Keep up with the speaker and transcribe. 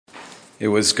It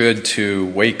was good to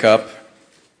wake up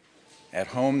at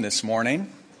home this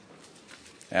morning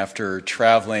after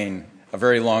traveling a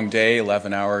very long day,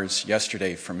 11 hours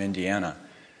yesterday from Indiana,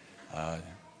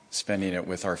 spending it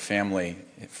with our family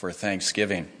for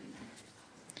Thanksgiving.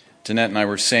 Danette and I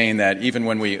were saying that even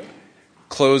when we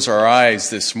close our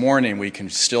eyes this morning, we can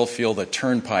still feel the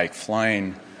turnpike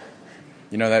flying.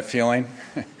 You know that feeling?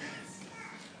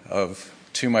 Of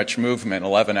too much movement,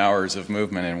 11 hours of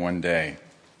movement in one day.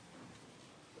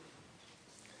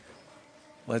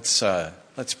 Let's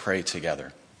pray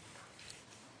together.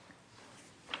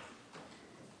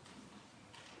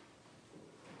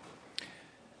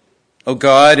 O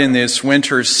God, in this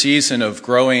winter season of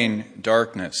growing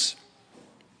darkness,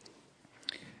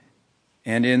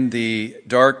 and in the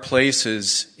dark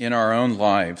places in our own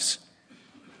lives,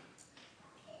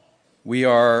 we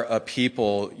are a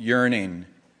people yearning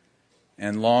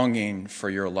and longing for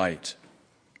your light.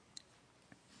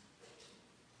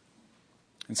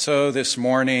 And so this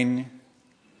morning,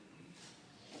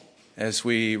 as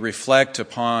we reflect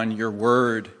upon your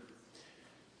word,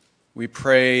 we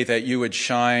pray that you would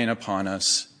shine upon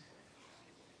us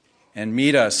and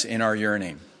meet us in our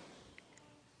yearning.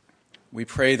 We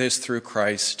pray this through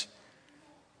Christ,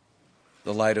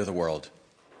 the light of the world.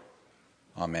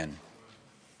 Amen.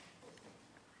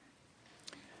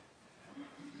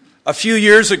 A few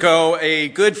years ago, a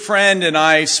good friend and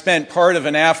I spent part of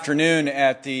an afternoon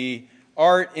at the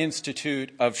Art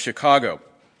Institute of Chicago.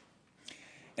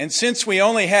 And since we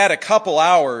only had a couple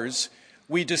hours,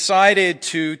 we decided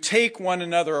to take one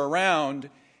another around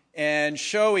and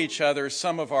show each other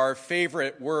some of our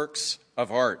favorite works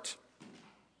of art.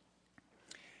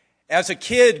 As a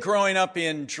kid growing up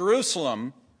in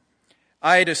Jerusalem,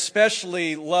 I'd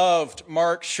especially loved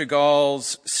Marc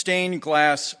Chagall's stained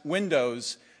glass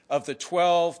windows of the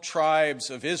 12 tribes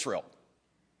of Israel.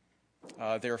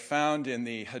 They're found in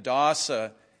the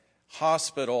Hadassah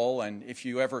Hospital, and if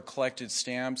you ever collected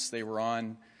stamps, they were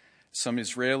on some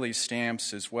Israeli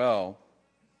stamps as well.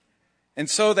 And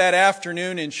so that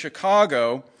afternoon in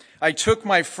Chicago, I took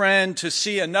my friend to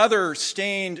see another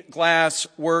stained glass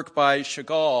work by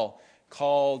Chagall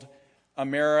called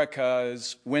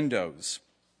America's Windows.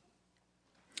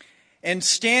 And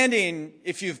standing,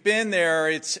 if you've been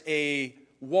there, it's a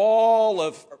wall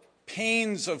of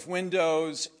panes of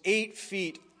windows 8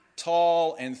 feet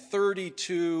tall and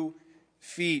 32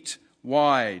 feet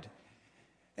wide.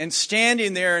 And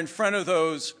standing there in front of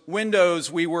those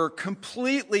windows, we were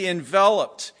completely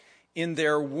enveloped in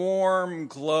their warm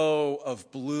glow of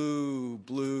blue,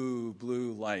 blue,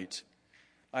 blue light.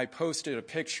 I posted a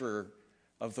picture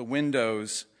of the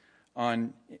windows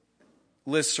on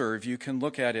listserv. You can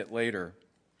look at it later.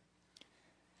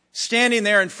 Standing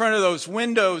there in front of those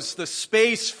windows, the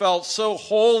space felt so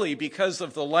holy because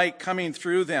of the light coming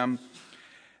through them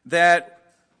that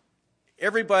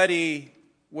everybody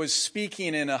was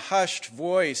speaking in a hushed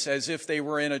voice as if they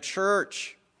were in a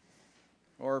church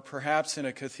or perhaps in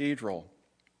a cathedral.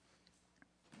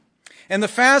 And the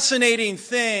fascinating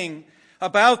thing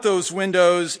about those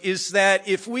windows is that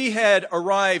if we had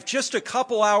arrived just a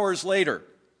couple hours later,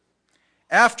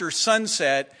 after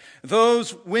sunset,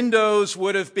 those windows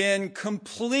would have been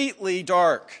completely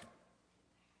dark,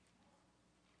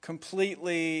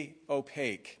 completely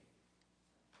opaque.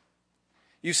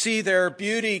 You see, their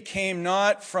beauty came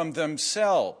not from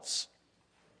themselves,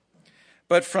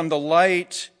 but from the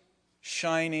light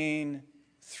shining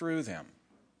through them.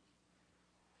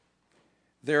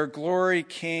 Their glory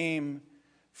came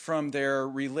from their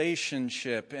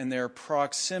relationship and their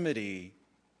proximity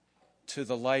to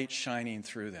the light shining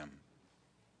through them.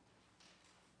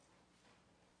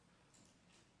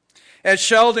 As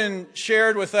Sheldon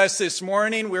shared with us this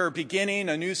morning, we're beginning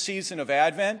a new season of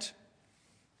Advent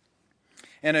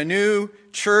and a new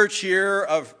church year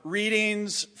of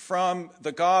readings from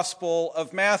the Gospel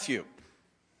of Matthew.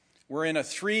 We're in a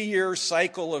 3-year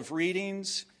cycle of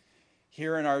readings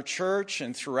here in our church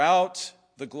and throughout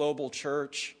the global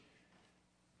church.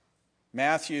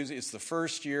 Matthew is the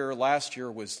first year, last year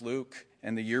was Luke,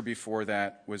 and the year before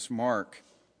that was Mark.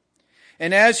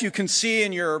 And as you can see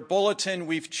in your bulletin,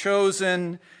 we've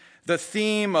chosen the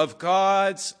theme of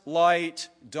God's light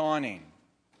dawning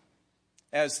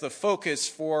as the focus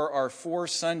for our 4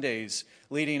 Sundays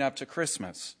leading up to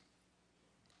Christmas.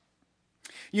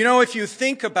 You know, if you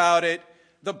think about it,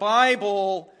 the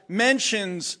Bible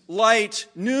mentions light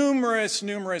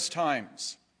numerous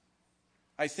times.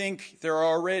 I think there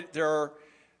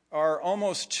are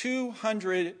almost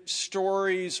 200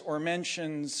 stories or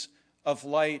mentions of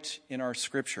light in our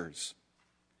scriptures.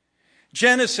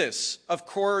 Genesis, of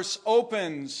course,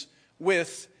 opens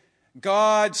with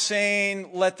God saying,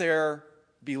 "Let there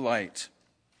be light.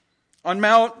 On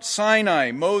Mount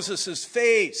Sinai, Moses'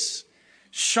 face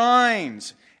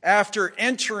shines after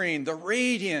entering the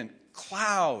radiant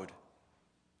cloud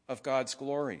of God's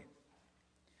glory.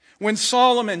 When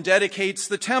Solomon dedicates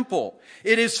the temple,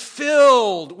 it is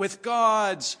filled with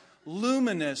God's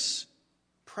luminous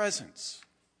presence.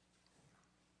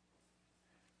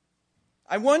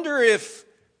 I wonder if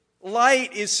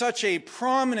light is such a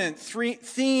prominent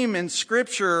theme in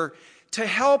Scripture to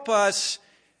help us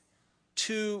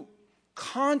to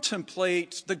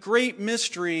contemplate the great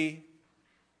mystery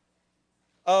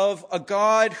of a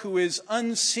God who is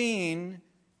unseen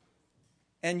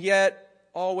and yet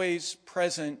always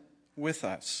present with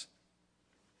us.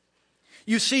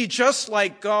 You see, just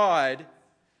like God,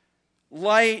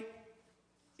 light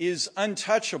is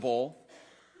untouchable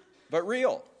but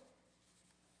real.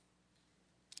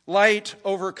 Light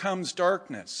overcomes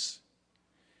darkness.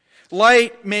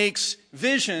 Light makes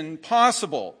vision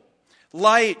possible.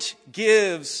 Light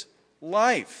gives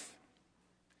life.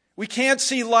 We can't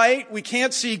see light, we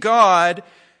can't see God,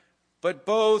 but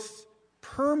both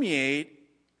permeate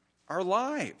our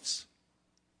lives.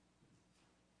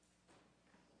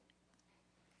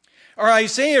 Our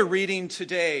Isaiah reading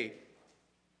today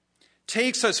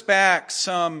takes us back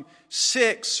some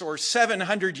 600 or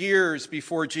 700 years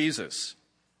before Jesus.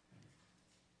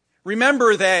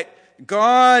 Remember that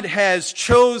God has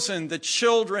chosen the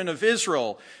children of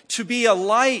Israel to be a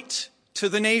light to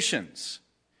the nations,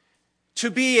 to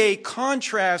be a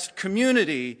contrast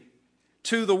community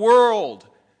to the world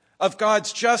of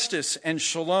God's justice and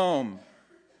shalom,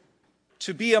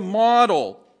 to be a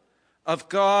model of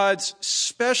God's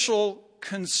special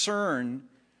concern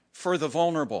for the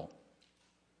vulnerable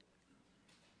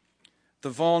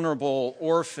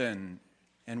orphan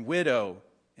and widow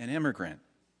and immigrant.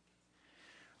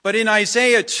 But in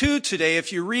Isaiah 2 today,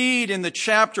 if you read in the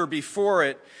chapter before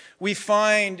it, we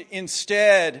find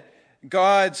instead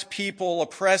God's people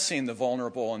oppressing the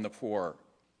vulnerable and the poor.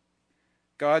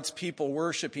 God's people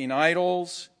worshiping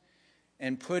idols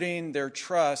and putting their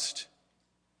trust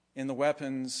in the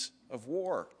weapons of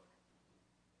war.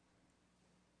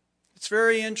 It's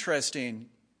very interesting.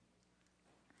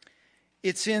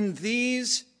 It's in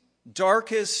these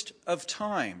darkest of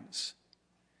times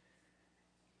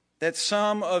that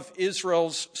some of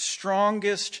Israel's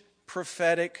strongest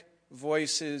prophetic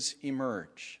voices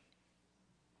emerge.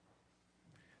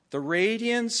 The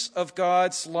radiance of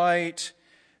God's light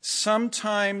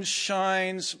sometimes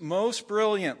shines most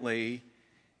brilliantly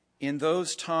in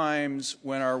those times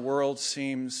when our world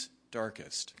seems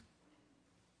darkest.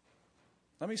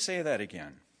 Let me say that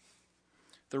again.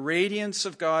 The radiance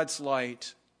of God's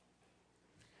light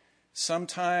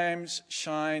sometimes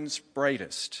shines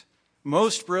brightest,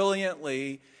 most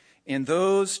brilliantly in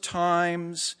those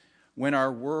times when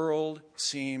our world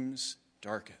seems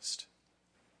darkest.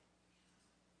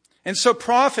 And so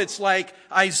prophets like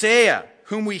Isaiah,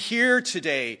 whom we hear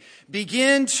today,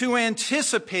 begin to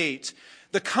anticipate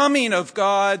the coming of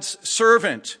God's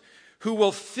servant who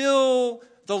will fill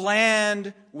the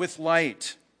land with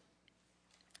light.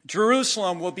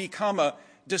 Jerusalem will become a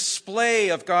display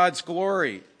of God's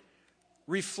glory,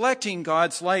 reflecting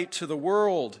God's light to the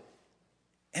world.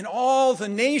 And all the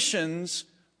nations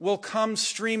will come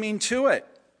streaming to it.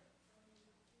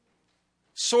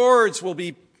 Swords will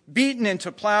be beaten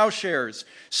into plowshares,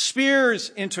 spears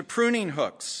into pruning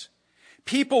hooks.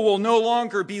 People will no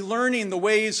longer be learning the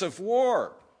ways of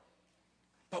war,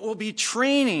 but will be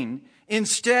training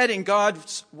instead in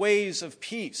God's ways of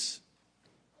peace.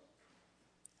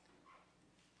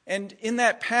 And in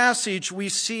that passage, we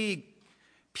see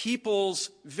people's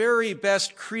very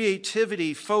best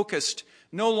creativity focused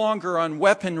no longer on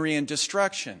weaponry and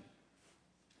destruction,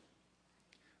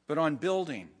 but on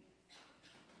building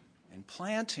and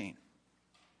planting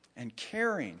and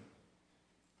caring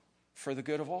for the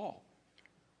good of all.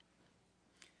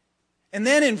 And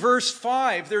then in verse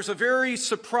 5, there's a very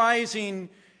surprising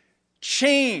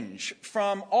change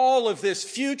from all of this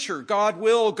future, God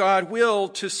will,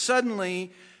 to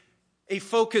suddenly a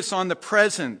focus on the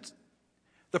present.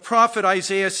 The prophet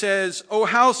Isaiah says, "O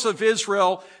house of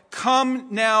Israel, come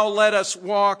now, let us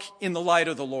walk in the light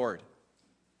of the Lord."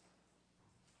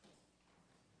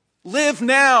 Live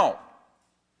now.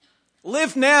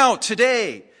 Live now,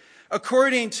 today,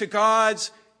 according to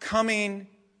God's coming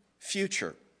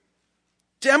future.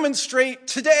 Demonstrate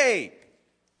today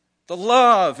the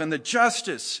love and the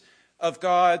justice of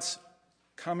God's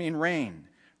coming reign.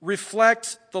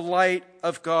 Reflect the light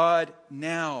of God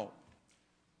now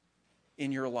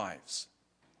in your lives.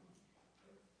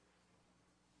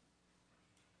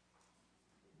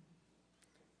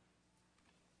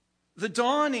 the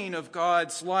dawning of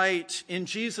God's light in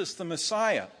Jesus the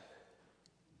Messiah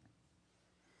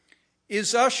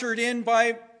is ushered in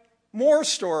by more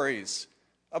stories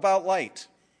about light.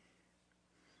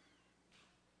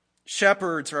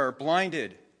 Shepherds are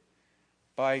blinded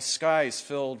by skies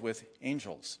filled with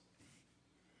angels.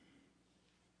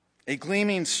 A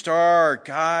gleaming star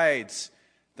guides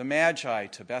the Magi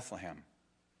to Bethlehem.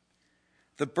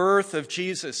 The birth of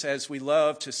Jesus, as we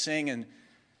love to sing in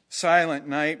Silent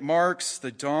Night, marks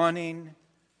the dawn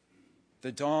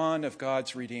of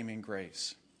God's redeeming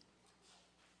grace.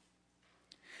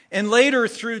 And later,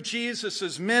 through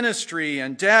Jesus' ministry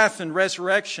and death and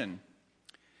resurrection,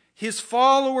 his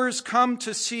followers come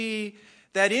to see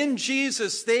that in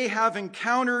Jesus they have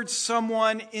encountered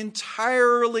someone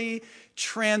entirely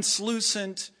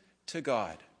translucent to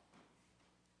God,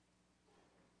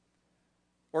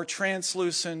 or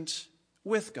translucent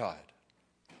with God.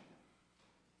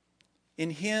 In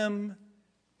him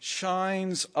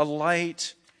shines a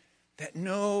light that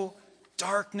no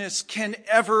darkness can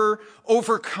ever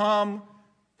overcome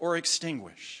or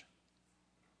extinguish.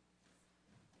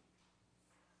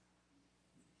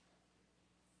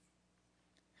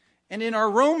 And in our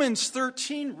Romans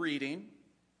 13 reading,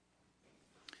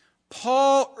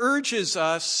 Paul urges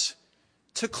us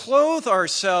to clothe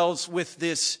ourselves with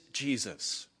this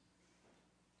Jesus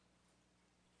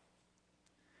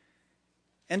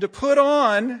and to put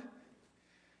on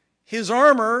his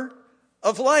armor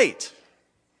of light.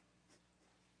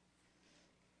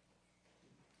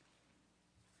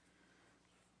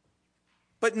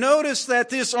 But notice that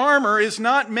this armor is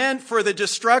not meant for the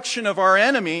destruction of our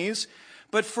enemies,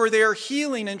 but for their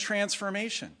healing and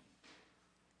transformation.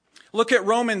 Look at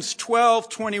Romans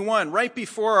 12:21, right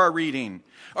before our reading.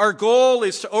 Our goal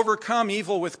is to overcome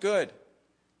evil with good.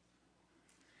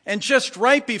 And just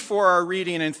right before our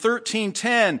reading in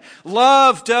 13:10,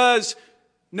 love does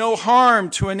no harm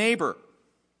to a neighbor.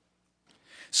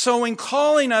 So in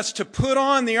calling us to put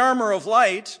on the armor of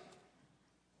light,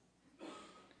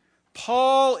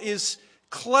 Paul is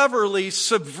cleverly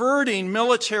subverting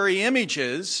military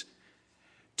images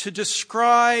to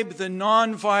describe the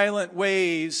nonviolent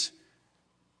ways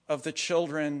of the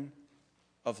children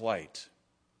of light.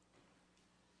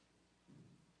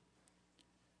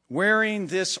 Wearing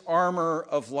this armor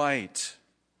of light,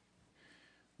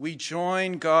 we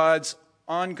join God's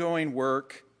ongoing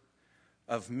work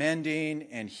of mending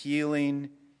and healing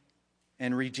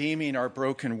and redeeming our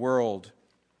broken world,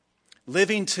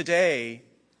 living today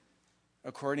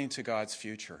according to God's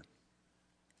future.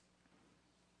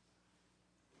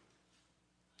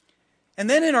 And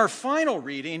then in our final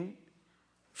reading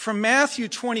from Matthew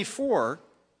 24,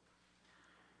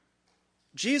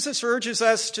 Jesus urges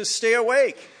us to stay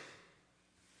awake,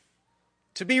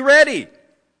 to be ready,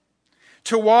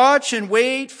 to watch and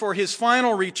wait for his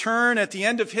final return at the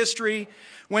end of history,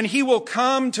 when he will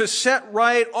come to set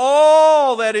right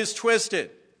all that is twisted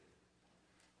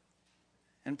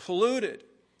and polluted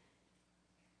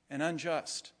and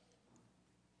unjust.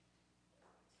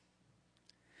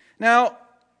 Now,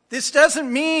 this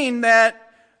doesn't mean that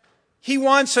he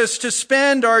wants us to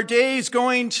spend our days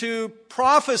going to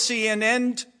prophecy and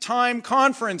end-time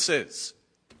conferences.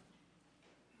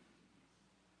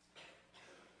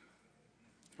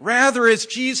 Rather, as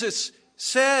Jesus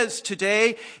says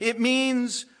today, it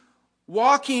means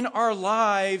walking our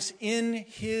lives in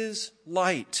his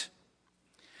light,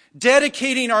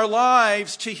 dedicating our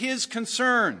lives to his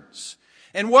concerns.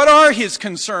 And what are his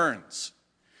concerns?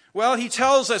 Well, he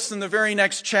tells us in the very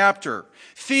next chapter: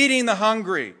 feeding the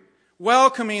hungry,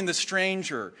 welcoming the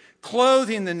stranger,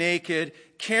 clothing the naked,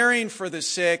 caring for the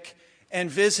sick,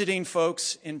 and visiting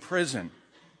folks in prison.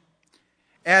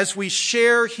 As we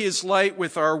share his light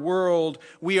with our world,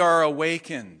 we are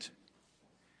awakened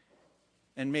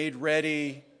and made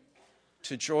ready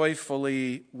to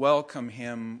joyfully welcome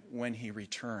him when he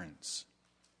returns.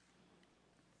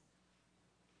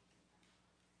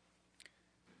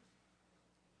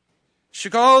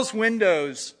 Chagall's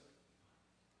windows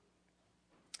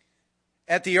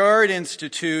at the Art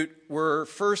Institute were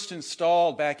first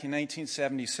installed back in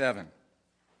 1977.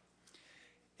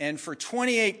 And for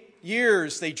 28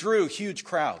 years, they drew huge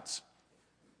crowds.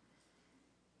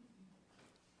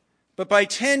 But by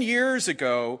 10 years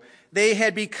ago, they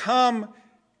had become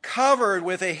covered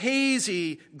with a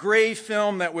hazy gray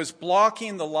film that was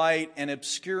blocking the light and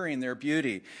obscuring their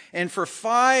beauty. And for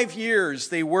 5 years,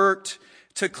 they worked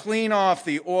to clean off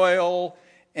the oil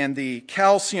and the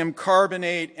calcium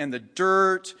carbonate and the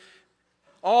dirt.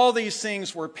 All these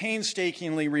things were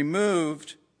painstakingly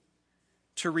removed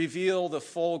to reveal the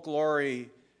full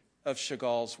glory of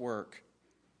Chagall's work.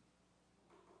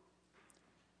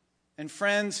 And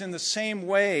friends, in the same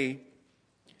way,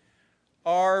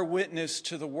 our witness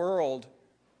to the world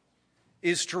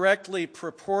is directly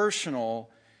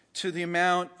proportional to the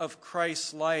amount of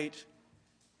Christ's light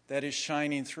that is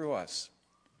shining through us.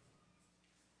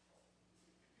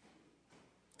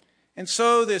 And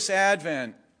so this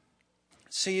Advent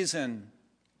season,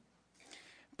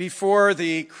 before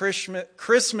the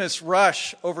Christmas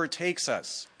rush overtakes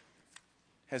us,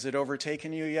 has it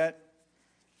overtaken you yet?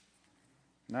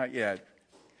 Not yet.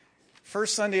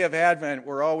 First Sunday of Advent,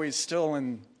 we're always still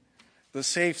in the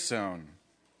safe zone.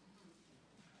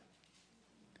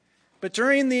 But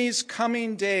during these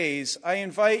coming days, I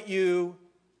invite you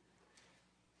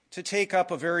to take up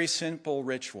a very simple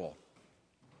ritual.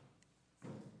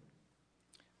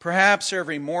 Perhaps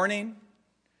every morning,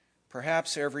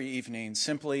 perhaps every evening,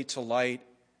 simply to light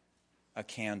a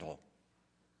candle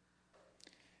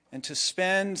and to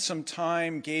spend some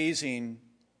time gazing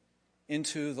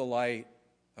into the light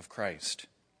of Christ.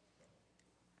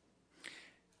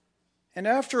 And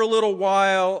after a little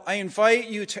while, I invite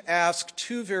you to ask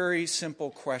two very simple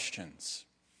questions.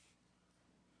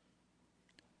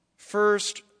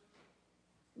 First,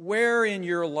 where in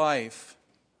your life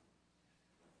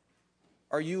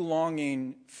are you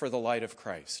longing for the light of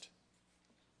Christ?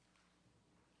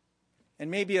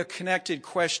 And maybe a connected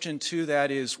question to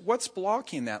that is, what's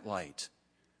blocking that light?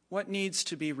 What needs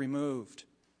to be removed?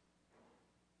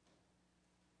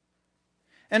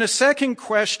 And a second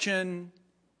question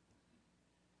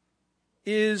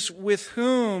is, with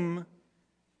whom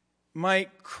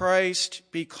might Christ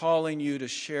be calling you to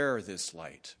share this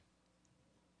light?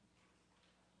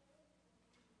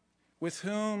 With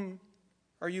whom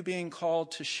are you being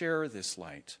called to share this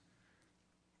light?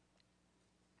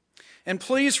 And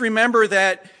please remember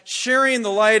that sharing the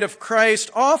light of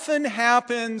Christ often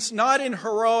happens not in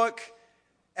heroic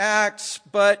acts,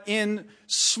 but in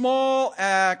small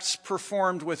acts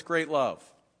performed with great love.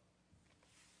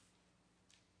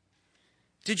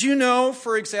 Did you know,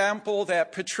 for example,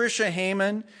 that Patricia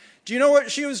Heyman, do you know what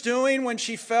she was doing when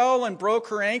she fell and broke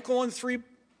her ankle in 3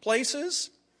 places?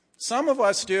 Some of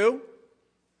us do.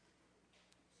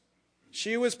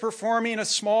 She was performing a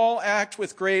small act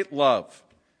with great love,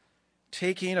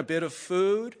 taking a bit of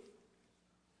food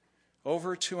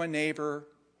over to a neighbor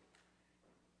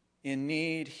in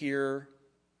need here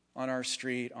on our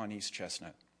street on East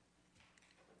Chestnut.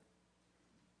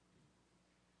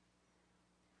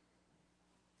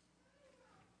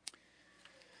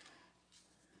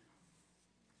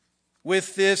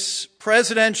 With this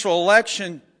presidential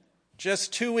election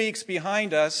just 2 weeks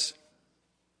behind us,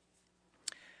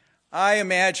 I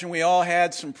imagine we all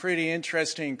had some pretty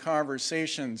interesting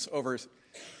conversations over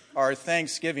our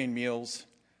Thanksgiving meals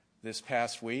this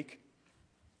past week.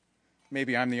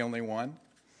 Maybe I'm the only one.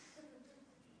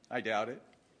 I doubt it.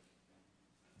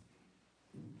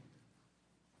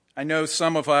 I know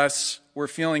some of us were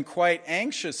feeling quite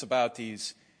anxious about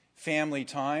these family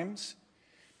times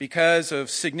because of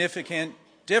significant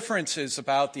differences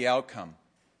about the outcome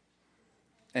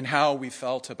and how we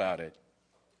felt about it.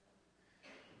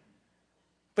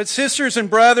 But sisters and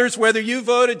brothers, whether you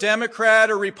voted Democrat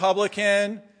or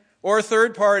Republican or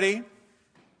third party,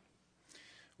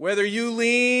 whether you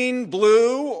lean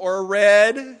blue or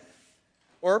red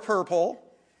or purple,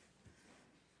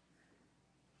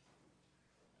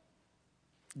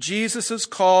 Jesus'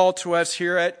 call to us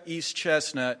here at East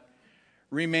Chestnut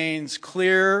remains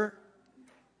clear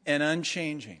and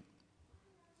unchanging.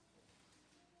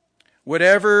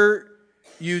 Whatever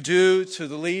you do to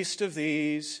the least of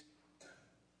these,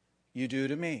 you do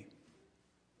to me.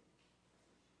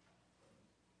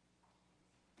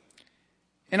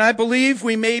 And I believe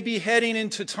we may be heading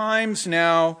into times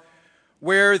now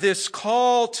where this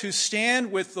call to stand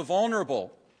with the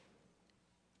vulnerable,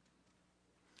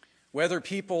 whether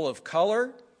people of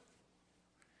color,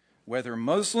 whether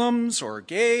Muslims or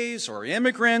gays or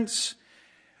immigrants,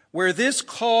 where this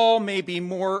call may be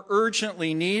more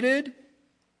urgently needed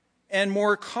and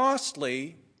more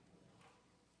costly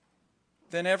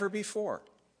than ever before.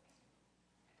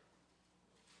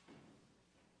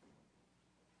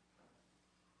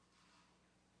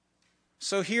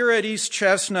 So here at East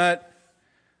Chestnut,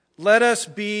 let us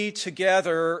be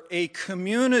together a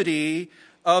community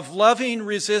of loving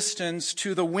resistance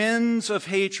to the winds of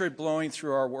hatred blowing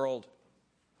through our world.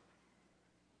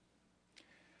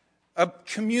 A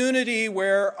community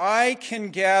where I can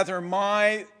gather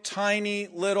my tiny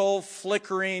little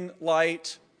flickering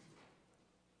light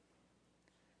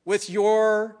with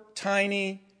your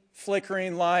tiny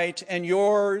flickering light and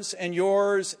yours and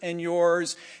yours and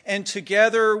yours, and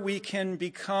together we can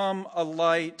become a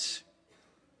light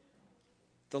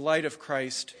the light of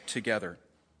Christ together.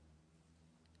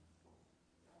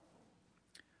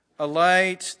 A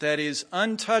light that is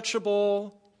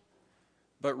untouchable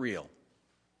but real.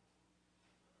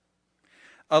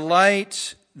 A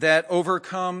light that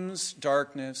overcomes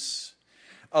darkness.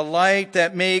 A light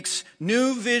that makes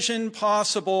new vision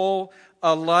possible.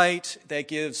 A light that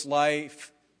gives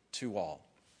life to all.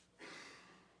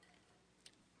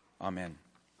 Amen.